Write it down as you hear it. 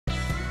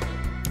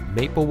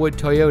Maplewood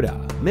Toyota,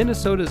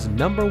 Minnesota's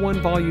 #1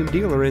 volume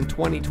dealer in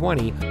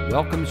 2020,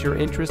 welcomes your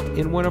interest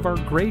in one of our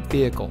great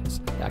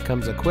vehicles that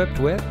comes equipped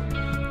with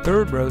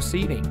third-row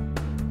seating,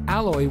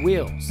 alloy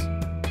wheels,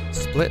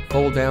 split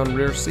fold-down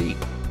rear seat,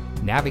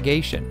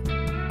 navigation,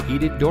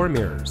 heated door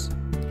mirrors,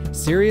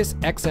 Sirius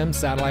XM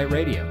satellite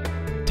radio,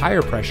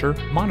 tire pressure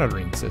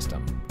monitoring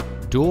system,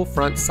 dual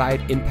front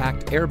side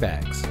impact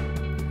airbags,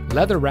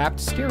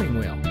 leather-wrapped steering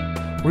wheel,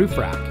 roof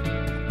rack,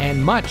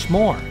 and much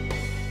more.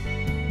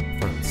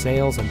 From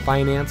sales and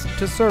finance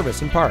to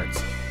service and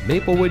parts,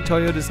 Maplewood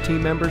Toyota's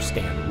team members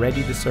stand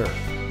ready to serve.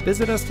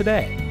 Visit us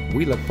today.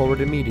 We look forward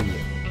to meeting you.